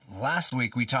Last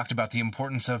week, we talked about the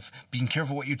importance of being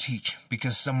careful what you teach,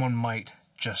 because someone might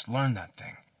just learn that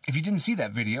thing. If you didn't see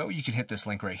that video, you can hit this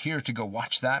link right here to go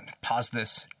watch that, pause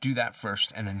this, do that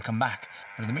first, and then come back.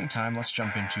 But in the meantime, let's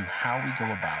jump into how we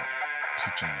go about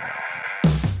teaching the right thing.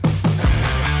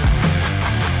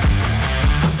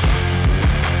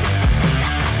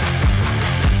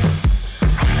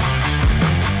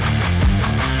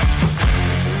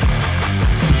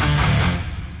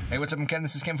 Hey, what's up? I'm Ken.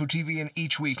 This is Kenfu TV, and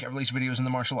each week I release videos in the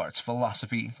martial arts,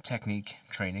 philosophy, technique,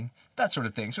 training, that sort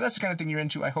of thing. So that's the kind of thing you're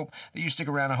into. I hope that you stick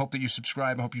around. I hope that you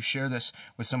subscribe. I hope you share this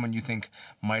with someone you think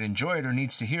might enjoy it or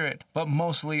needs to hear it. But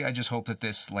mostly, I just hope that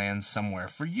this lands somewhere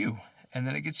for you, and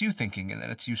that it gets you thinking, and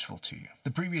that it's useful to you.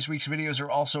 The previous week's videos are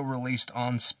also released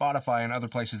on Spotify and other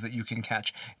places that you can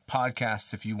catch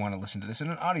podcasts if you want to listen to this in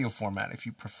an audio format, if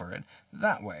you prefer it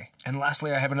that way. And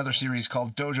lastly, I have another series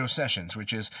called Dojo Sessions,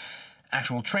 which is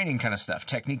actual training kind of stuff,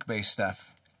 technique-based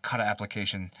stuff, kata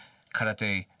application,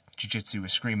 karate, jiu-jitsu,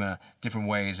 eskrima, different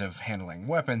ways of handling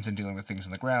weapons and dealing with things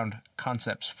on the ground,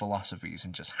 concepts, philosophies,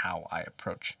 and just how I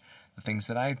approach the things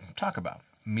that I talk about.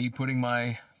 Me putting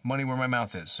my money where my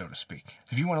mouth is, so to speak.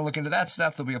 If you want to look into that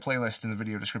stuff, there'll be a playlist in the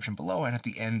video description below and at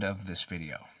the end of this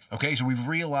video. Okay, so we've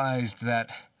realized that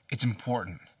it's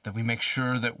important that we make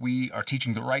sure that we are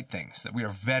teaching the right things, that we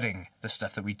are vetting the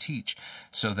stuff that we teach,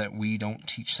 so that we don't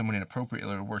teach someone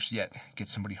inappropriately, or worse yet, get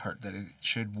somebody hurt, that it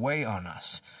should weigh on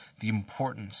us the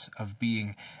importance of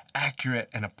being accurate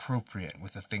and appropriate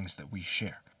with the things that we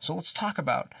share. So let's talk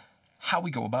about how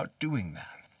we go about doing that.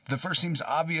 The first seems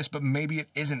obvious, but maybe it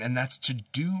isn't, and that's to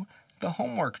do the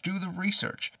homework, do the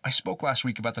research. I spoke last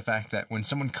week about the fact that when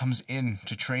someone comes in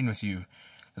to train with you,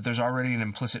 that there's already an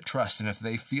implicit trust, and if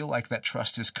they feel like that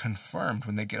trust is confirmed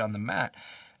when they get on the mat,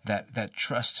 that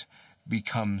trust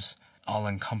becomes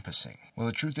all-encompassing. Well,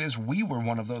 the truth is, we were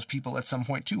one of those people at some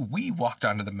point too. We walked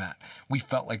onto the mat. We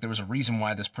felt like there was a reason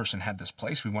why this person had this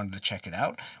place. We wanted to check it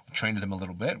out. We trained them a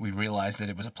little bit. We realized that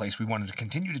it was a place we wanted to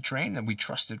continue to train, and we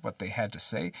trusted what they had to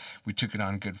say. We took it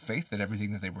on good faith that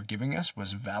everything that they were giving us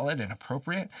was valid and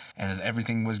appropriate, and that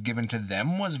everything was given to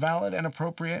them was valid and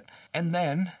appropriate, and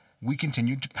then we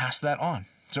continued to pass that on.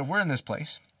 So if we're in this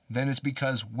place, then it's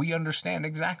because we understand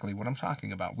exactly what I'm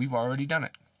talking about. We've already done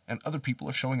it, and other people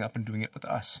are showing up and doing it with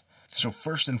us. So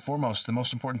first and foremost, the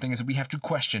most important thing is that we have to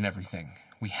question everything.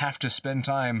 We have to spend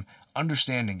time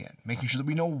understanding it, making sure that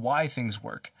we know why things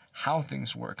work, how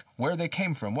things work, where they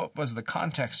came from, what was the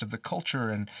context of the culture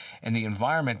and the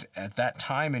environment at that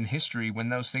time in history when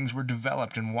those things were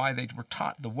developed, and why they were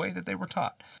taught the way that they were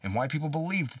taught, and why people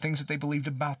believed the things that they believed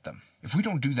about them. If we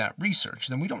don't do that research,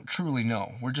 then we don't truly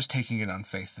know. We're just taking it on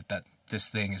faith that this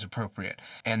thing is appropriate,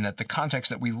 and that the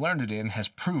context that we learned it in has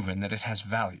proven that it has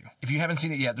value. If you haven't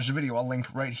seen it yet, there's a video I'll link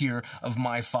right here of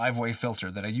my 5-way filter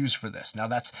that I use for this. Now,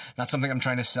 that's not something I'm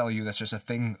trying to sell you. That's just a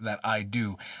thing that I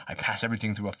do. I pass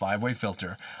everything through a 5-way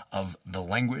filter of the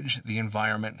language, the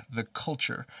environment, the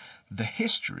culture, the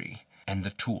history, and the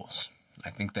tools. I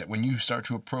think that when you start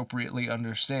to appropriately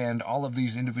understand all of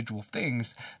these individual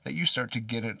things, that you start to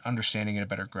get an understanding and a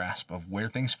better grasp of where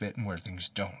things fit and where things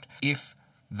don't. If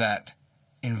that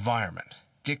environment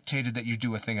dictated that you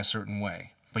do a thing a certain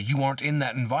way, but you aren't in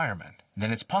that environment,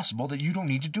 then it's possible that you don't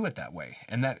need to do it that way,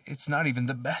 and that it's not even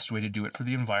the best way to do it for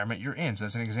the environment you're in. So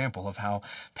that's an example of how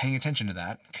paying attention to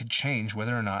that could change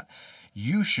whether or not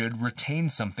you should retain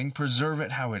something, preserve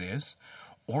it how it is,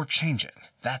 or change it.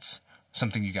 That's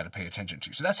something you got to pay attention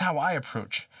to. So that's how I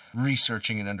approach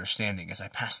researching and understanding, as I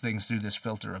pass things through this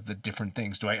filter of the different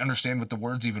things. Do I understand what the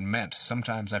words even meant?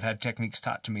 Sometimes I've had techniques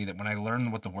taught to me that when I learn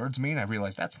what the words mean, I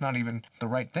realize that's not even the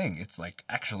right thing. It's like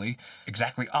actually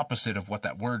exactly opposite of what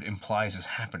that word implies is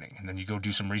happening. And then you go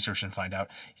do some research and find out,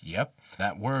 yep,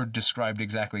 that word described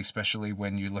exactly, especially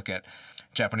when you look at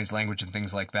Japanese language and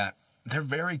things like that. They're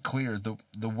very clear.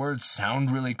 The words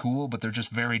sound really cool, but they're just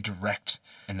very direct,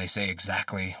 and they say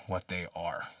exactly what they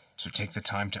are. So take the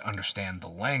time to understand the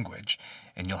language,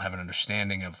 and you'll have an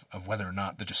understanding of whether or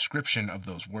not the description of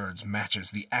those words matches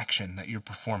the action that you're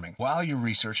performing. While you're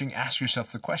researching, ask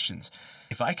yourself the questions.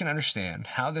 If I can understand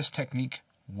how this technique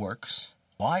works,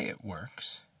 why it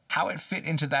works, how it fit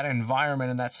into that environment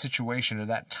and that situation or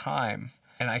that time,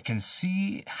 and I can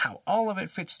see how all of it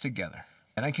fits together,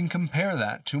 and I can compare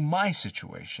that to my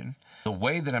situation, the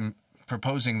way that I'm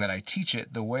proposing that I teach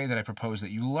it, the way that I propose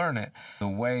that you learn it, the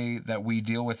way that we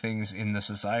deal with things in the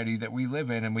society that we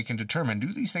live in, and we can determine,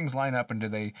 do these things line up, and do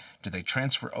they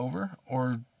transfer over,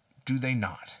 or do they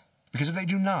not? Because if they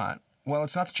do not, well,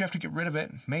 it's not that you have to get rid of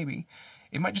it, maybe.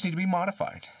 It might just need to be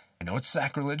modified. I know it's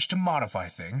sacrilege to modify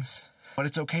things, but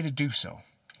it's okay to do so.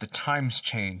 The times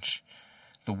change.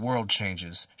 the world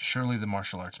changes, surely the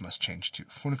martial arts must change too.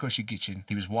 Funakoshi Gichin,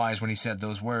 he was wise when he said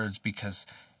those words because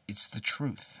it's the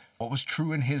truth. What was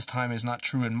true in his time is not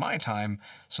true in my time,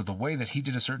 so the way that he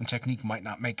did a certain technique might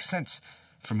not make sense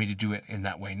for me to do it in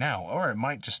that way now, or it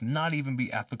might just not even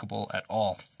be applicable at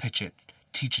all. Pitch it,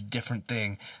 teach a different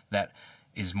thing that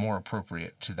is more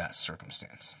appropriate to that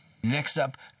circumstance. Next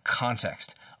up,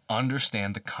 context.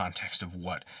 Understand the context of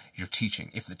what you're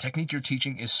teaching. If the technique you're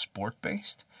teaching is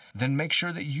sport-based, then make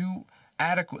sure that you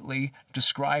adequately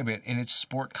describe it in its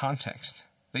sport context.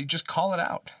 That you just call it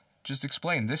out. Just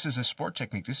explain, this is a sport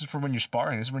technique. This is for when you're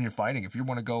sparring. This is when you're fighting. If you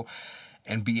want to go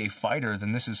and be a fighter,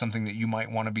 then this is something that you might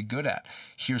want to be good at.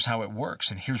 Here's how it works,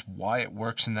 and here's why it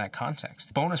works in that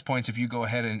context. Bonus points if you go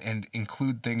ahead and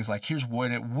include things like, here's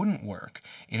when it wouldn't work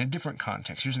in a different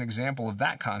context. Here's an example of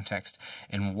that context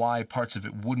and why parts of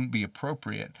it wouldn't be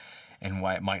appropriate and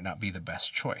why it might not be the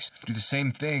best choice. Do the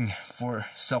same thing for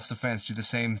self-defense, do the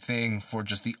same thing for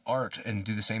just the art, and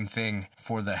do the same thing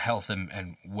for the health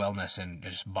and wellness and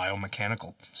just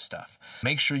biomechanical stuff.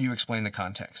 Make sure you explain the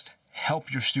context.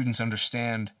 Help your students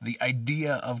understand the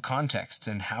idea of context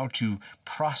and how to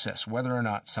process whether or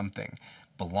not something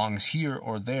belongs here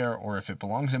or there, or if it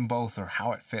belongs in both, or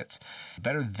how it fits. The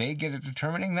better they get at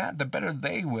determining that, the better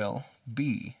they will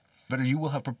be. The better you will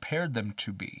have prepared them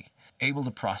to be able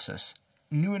to process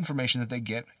new information that they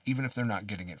get, even if they're not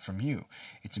getting it from you.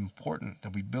 It's important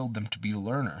that we build them to be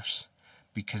learners,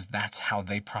 because that's how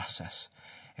they process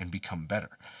and become better.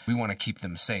 We want to keep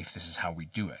them safe. This is how we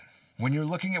do it. When you're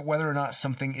looking at whether or not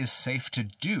something is safe to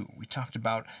do, we talked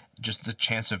about just the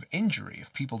chance of injury.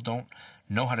 If people don't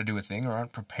know how to do a thing or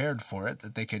aren't prepared for it,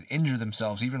 that they could injure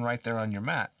themselves even right there on your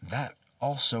mat. That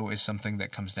also is something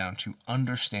that comes down to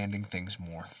understanding things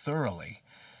more thoroughly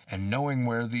and knowing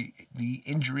where the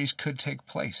injuries could take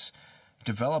place.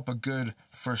 Develop a good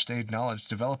first aid knowledge.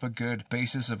 Develop a good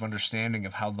basis of understanding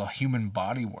of how the human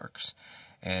body works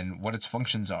and what its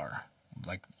functions are.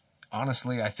 Like,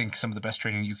 honestly, I think some of the best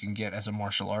training you can get as a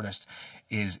martial artist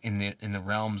is in the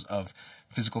realms of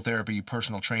physical therapy,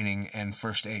 personal training, and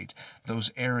first aid.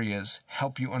 Those areas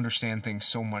help you understand things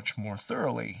so much more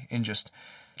thoroughly in just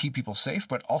keep people safe,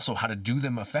 but also how to do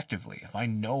them effectively. If I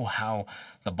know how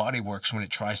the body works when it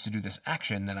tries to do this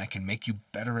action, then I can make you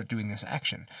better at doing this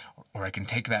action. Or I can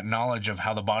take that knowledge of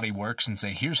how the body works and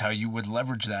say, here's how you would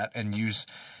leverage that and use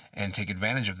and take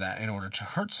advantage of that in order to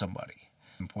hurt somebody.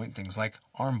 Point things like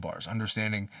arm bars,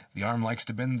 understanding the arm likes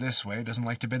to bend this way, doesn't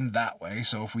like to bend that way,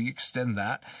 so if we extend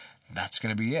that, that's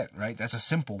going to be it, right? That's a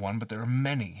simple one, but there are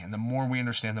many, and the more we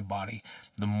understand the body,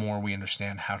 the more we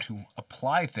understand how to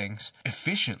apply things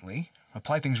efficiently,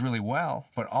 apply things really well,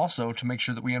 but also to make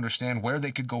sure that we understand where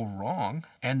they could go wrong,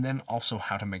 and then also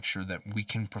how to make sure that we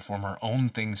can perform our own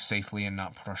things safely and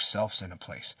not put ourselves in a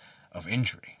place of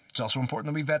injury. It's also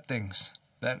important that we vet things.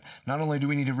 That not only do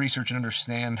we need to research and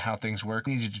understand how things work,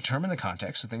 we need to determine the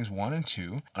context of things 1 and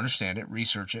 2, understand it,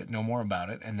 research it, know more about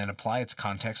it, and then apply its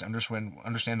context,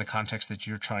 understand the context that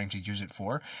you're trying to use it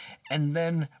for, and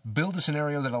then build a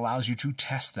scenario that allows you to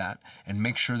test that and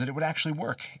make sure that it would actually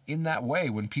work in that way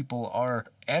when people are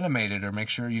animated, or make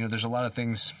sure, there's a lot of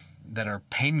things that are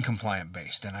pain compliant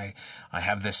based, and I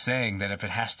have this saying that if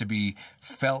it has to be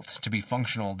felt to be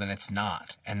functional, then it's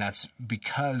not. And that's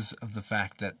because of the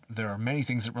fact that there are many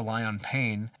things that rely on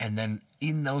pain, and then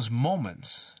in those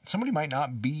moments somebody might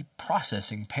not be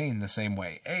processing pain the same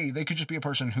way. They could just be a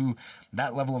person who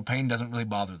that level of pain doesn't really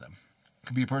bother them. It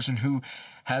could be a person who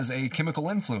has a chemical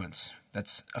influence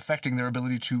that's affecting their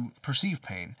ability to perceive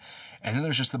pain. And then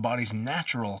there's just the body's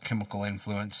natural chemical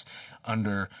influence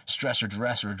under stress or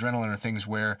duress or adrenaline or things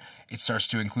where it starts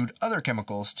to include other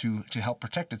chemicals to help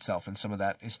protect itself. And some of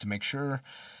that is to make sure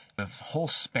the whole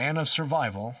span of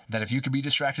survival, that if you could be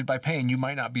distracted by pain, you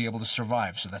might not be able to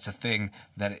survive. So that's a thing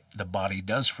that the body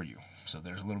does for you. So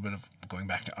there's a little bit of going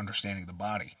back to understanding the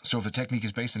body. So if a technique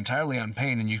is based entirely on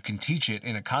pain and you can teach it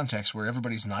in a context where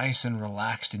everybody's nice and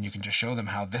relaxed and you can just show them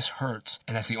how this hurts,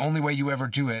 and that's the only way you ever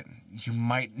do it, you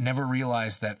might never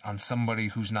realize that on somebody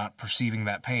who's not perceiving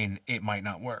that pain, it might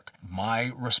not work.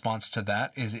 My response to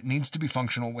that is it needs to be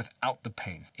functional without the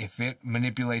pain. If it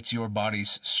manipulates your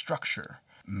body's structure,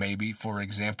 maybe, for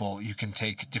example, you can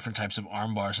take different types of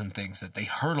arm bars and things that they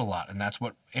hurt a lot, and that's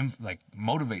what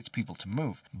motivates people to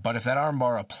move. But if that arm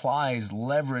bar applies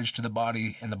leverage to the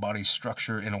body and the body's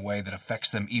structure in a way that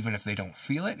affects them even if they don't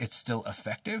feel it, it's still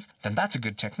effective, then that's a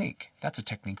good technique. That's a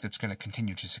technique that's going to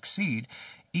continue to succeed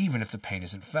even if the pain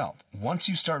isn't felt. Once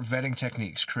you start vetting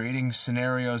techniques, creating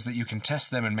scenarios that you can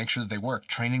test them and make sure that they work,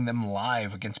 training them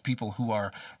live against people who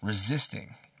are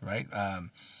resisting, right?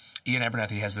 Ian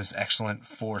Abernathy has this excellent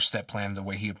 4-step plan, the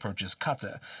way he approaches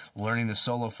kata: learning the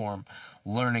solo form,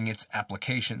 learning its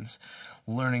applications,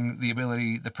 learning the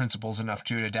ability, the principles enough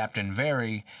to adapt and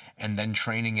vary, and then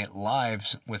training it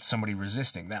live with somebody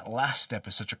resisting. That last step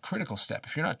is such a critical step.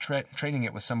 If you're not training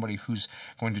it with somebody who's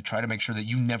going to try to make sure that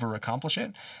you never accomplish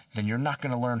it, then you're not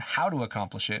going to learn how to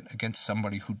accomplish it against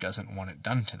somebody who doesn't want it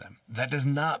done to them. That does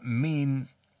not mean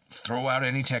throw out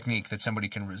any technique that somebody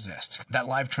can resist. That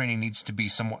live training needs to be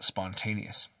somewhat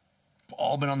spontaneous. We've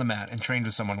all been on the mat and trained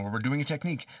with someone where we're doing a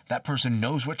technique. That person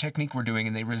knows what technique we're doing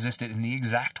and they resist it in the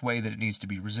exact way that it needs to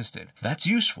be resisted. That's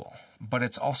useful, but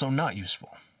it's also not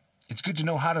useful. It's good to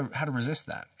know how to resist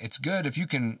that. It's good if you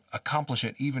can accomplish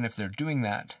it even if they're doing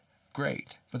that.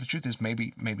 Great. But the truth is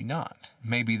maybe not.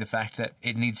 Maybe the fact that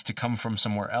it needs to come from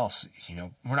somewhere else.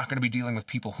 We're not going to be dealing with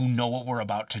people who know what we're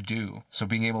about to do. So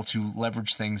being able to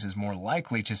leverage things is more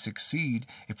likely to succeed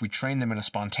if we train them in a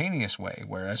spontaneous way,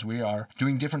 whereas we are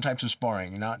doing different types of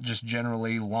sparring, not just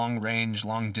generally long range,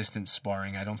 long distance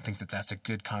sparring. I don't think that that's a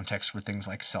good context for things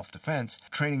like self-defense.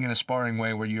 Training in a sparring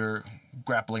way where you're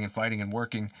grappling and fighting and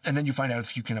working, and then you find out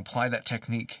if you can apply that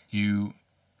technique. You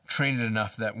train it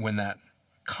enough that when that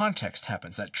context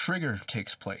happens, that trigger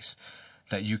takes place,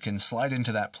 that you can slide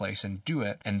into that place and do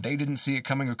it, and they didn't see it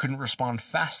coming or couldn't respond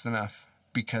fast enough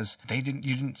because you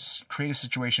didn't create a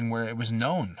situation where it was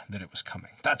known that it was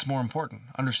coming. That's more important.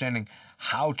 Understanding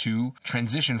how to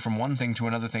transition from one thing to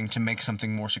another thing to make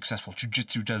something more successful.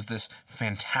 Jiu-Jitsu does this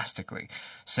fantastically,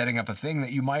 setting up a thing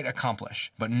that you might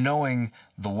accomplish, but knowing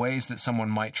the ways that someone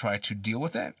might try to deal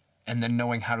with it, and then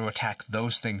knowing how to attack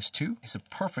those things too, is a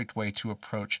perfect way to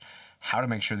approach how to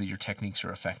make sure that your techniques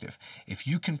are effective. If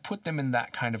you can put them in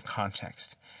that kind of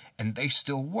context and they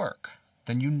still work,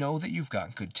 then you know that you've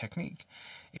got good technique.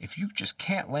 If you just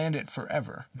can't land it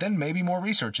forever, then maybe more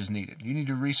research is needed. You need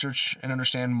to research and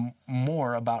understand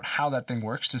more about how that thing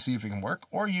works to see if it can work,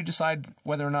 or you decide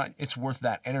whether or not it's worth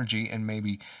that energy and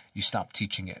maybe you stop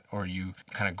teaching it, or you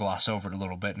kind of gloss over it a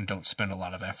little bit and don't spend a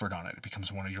lot of effort on it. It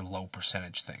becomes one of your low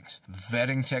percentage things.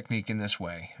 Vetting technique in this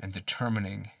way and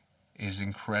determining is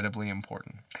incredibly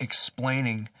important.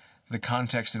 Explaining the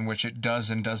context in which it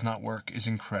does and does not work is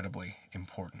incredibly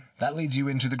important. That leads you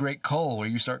into the great cull, where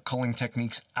you start culling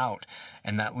techniques out.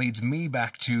 And that leads me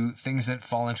back to things that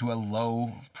fall into a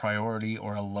low priority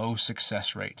or a low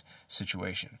success rate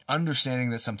situation. Understanding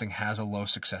that something has a low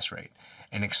success rate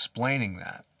and explaining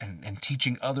that and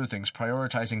teaching other things,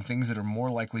 prioritizing things that are more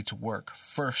likely to work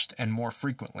first and more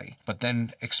frequently, but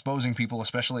then exposing people,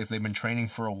 especially if they've been training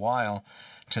for a while,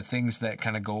 to things that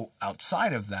kind of go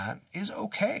outside of that is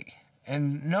okay.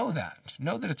 And know that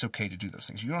it's okay to do those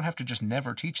things. You don't have to just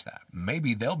never teach that.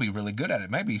 Maybe they'll be really good at it.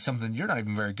 Maybe something you're not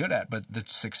even very good at, but the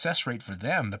success rate for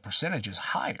them, the percentage is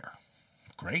higher.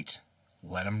 Great.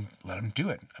 Let them do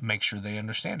it. Make sure they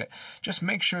understand it. Just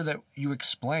make sure that you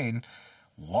explain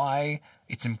why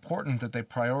it's important that they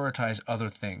prioritize other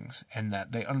things and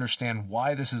that they understand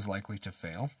why this is likely to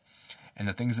fail and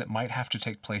the things that might have to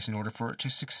take place in order for it to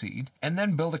succeed, and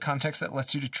then build a context that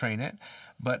lets you to train it,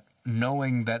 but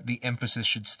knowing that the emphasis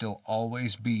should still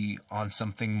always be on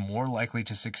something more likely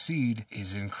to succeed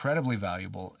is incredibly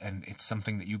valuable, and it's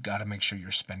something that you got to make sure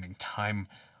you're spending time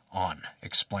on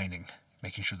explaining,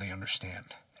 making sure they understand.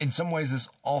 In some ways,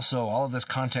 all of this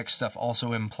context stuff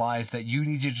also implies that you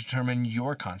need to determine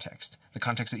your context, the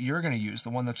context that you're going to use,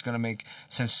 the one that's going to make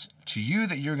sense to you,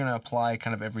 that you're going to apply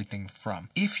kind of everything from.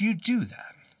 If you do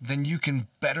that, then you can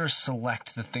better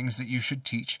select the things that you should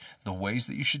teach, the ways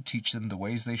that you should teach them, the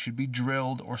ways they should be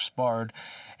drilled or sparred,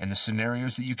 and the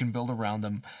scenarios that you can build around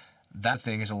them. That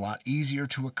thing is a lot easier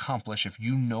to accomplish if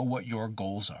you know what your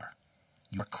goals are.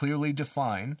 You are clearly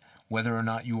defined whether or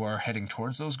not you are heading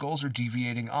towards those goals or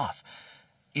deviating off.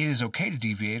 It is okay to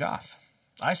deviate off.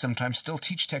 I sometimes still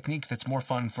teach technique that's more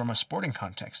fun from a sporting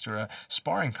context or a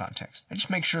sparring context. I just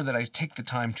make sure that I take the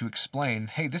time to explain,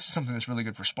 hey, this is something that's really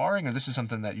good for sparring, or this is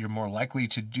something that you're more likely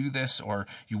to do this, or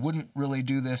you wouldn't really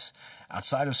do this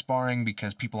outside of sparring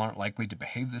because people aren't likely to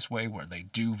behave this way, where they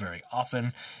do very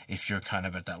often if you're kind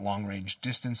of at that long-range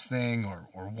distance thing or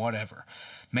whatever.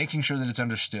 Making sure that it's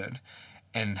understood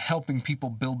and helping people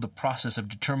build the process of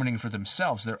determining for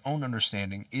themselves their own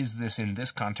understanding, is this in this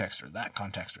context or that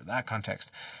context or that context,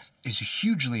 is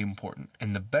hugely important.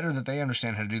 And the better that they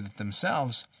understand how to do that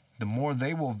themselves, the more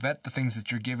they will vet the things that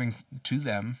you're giving to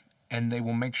them and they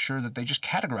will make sure that they just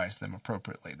categorize them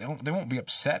appropriately. They won't be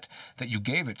upset that you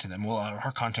gave it to them. Well,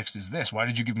 our context is this. Why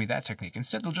did you give me that technique?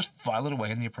 Instead, they'll just file it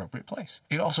away in the appropriate place.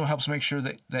 It also helps make sure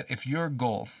that if your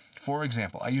goal, for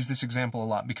example, I use this example a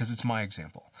lot because it's my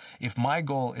example. If my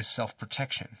goal is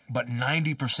self-protection, but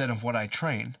 90% of what I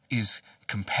train is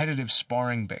competitive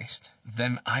sparring based,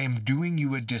 then I am doing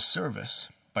you a disservice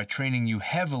by training you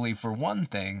heavily for one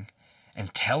thing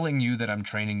and telling you that I'm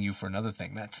training you for another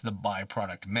thing. That's the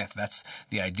byproduct myth. That's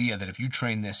the idea that if you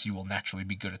train this, you will naturally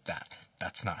be good at that.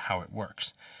 That's not how it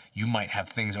works. You might have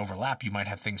things overlap, you might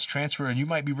have things transfer, and you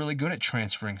might be really good at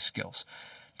transferring skills.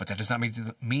 But that does not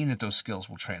mean that those skills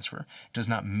will transfer. It does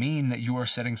not mean that you are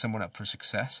setting someone up for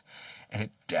success. And it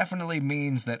definitely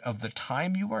means that of the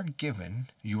time you are given,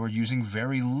 you are using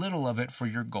very little of it for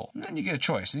your goal. And then you get a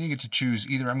choice. Then you get to choose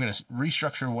either I'm going to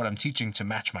restructure what I'm teaching to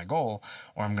match my goal,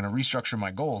 or I'm going to restructure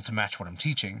my goal to match what I'm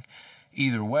teaching.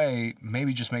 Either way,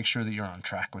 maybe just make sure that you're on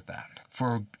track with that.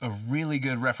 For a really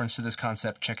good reference to this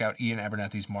concept, check out Ian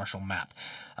Abernethy's Marshall Map.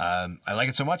 I like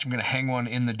it so much, I'm going to hang one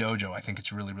in the dojo. I think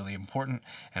it's really, really important,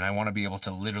 and I want to be able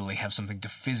to literally have something to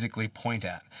physically point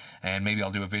at. And maybe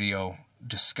I'll do a video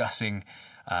discussing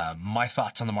my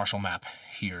thoughts on the Marshall Map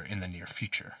here in the near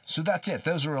future. So that's it.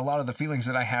 Those are a lot of the feelings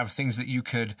that I have, things that you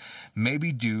could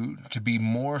maybe do to be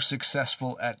more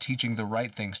successful at teaching the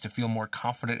right things, to feel more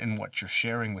confident in what you're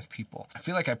sharing with people. I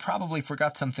feel like I probably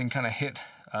forgot something, kind of hit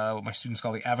what my students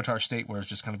call the avatar state, where it's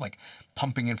just kind of like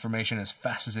pumping information as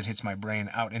fast as it hits my brain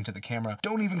out into the camera.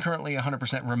 Don't even currently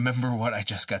 100% remember what I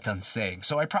just got done saying.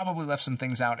 So I probably left some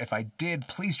things out. If I did,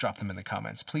 please drop them in the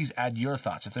comments. Please add your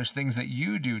thoughts. If there's things that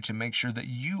you do to make sure that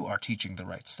you are teaching the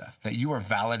right stuff, that you are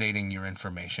validating your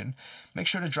information, make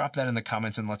sure to drop that in the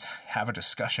comments and let's have a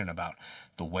discussion about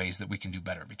the ways that we can do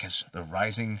better, because the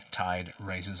rising tide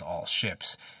raises all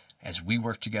ships. As we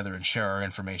work together and share our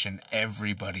information,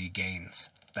 everybody gains.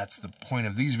 That's the point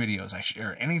of these videos. I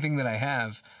share anything that I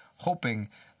have, hoping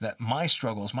that my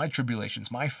struggles, my tribulations,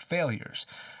 my failures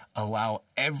allow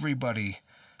everybody,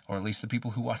 or at least the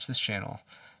people who watch this channel,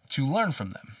 to learn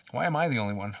from them. Why am I the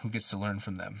only one who gets to learn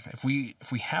from them? If we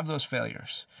have those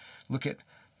failures, look at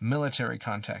military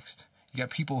context. You got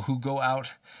people who go out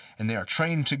and they are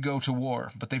trained to go to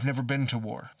war, but they've never been to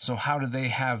war. So how do they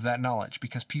have that knowledge?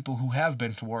 Because people who have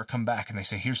been to war come back and they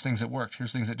say, here's things that worked,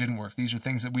 here's things that didn't work, these are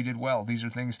things that we did well, these are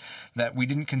things that we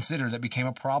didn't consider that became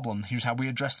a problem, here's how we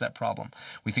addressed that problem.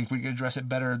 We think we could address it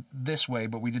better this way,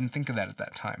 but we didn't think of that at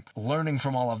that time. Learning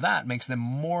from all of that makes them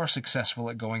more successful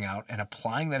at going out and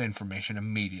applying that information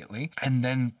immediately, and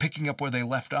then picking up where they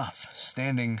left off,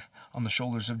 standing on the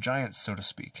shoulders of giants, so to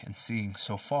speak, and seeing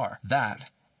so far. That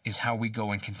is how we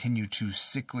go and continue to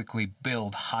cyclically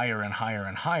build higher and higher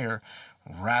and higher,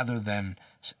 rather than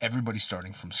everybody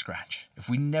starting from scratch. If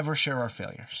we never share our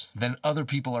failures, then other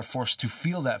people are forced to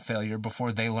feel that failure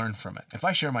before they learn from it. If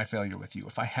I share my failure with you,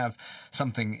 if I have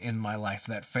something in my life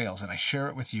that fails and I share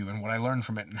it with you and what I learned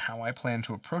from it and how I plan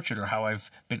to approach it or how I've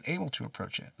been able to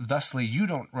approach it, thusly you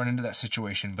don't run into that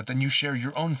situation, but then you share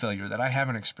your own failure that I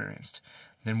haven't experienced,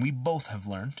 then we both have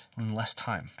learned in less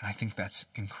time. And I think that's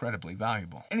incredibly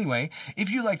valuable. Anyway, if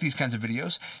you like these kinds of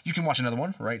videos, you can watch another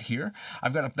one right here.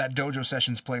 I've got that Dojo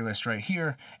Sessions playlist right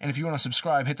here. And if you want to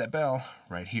subscribe, hit that bell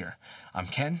right here. I'm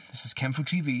Ken. This is Kenfu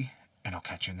TV, and I'll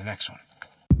catch you in the next one.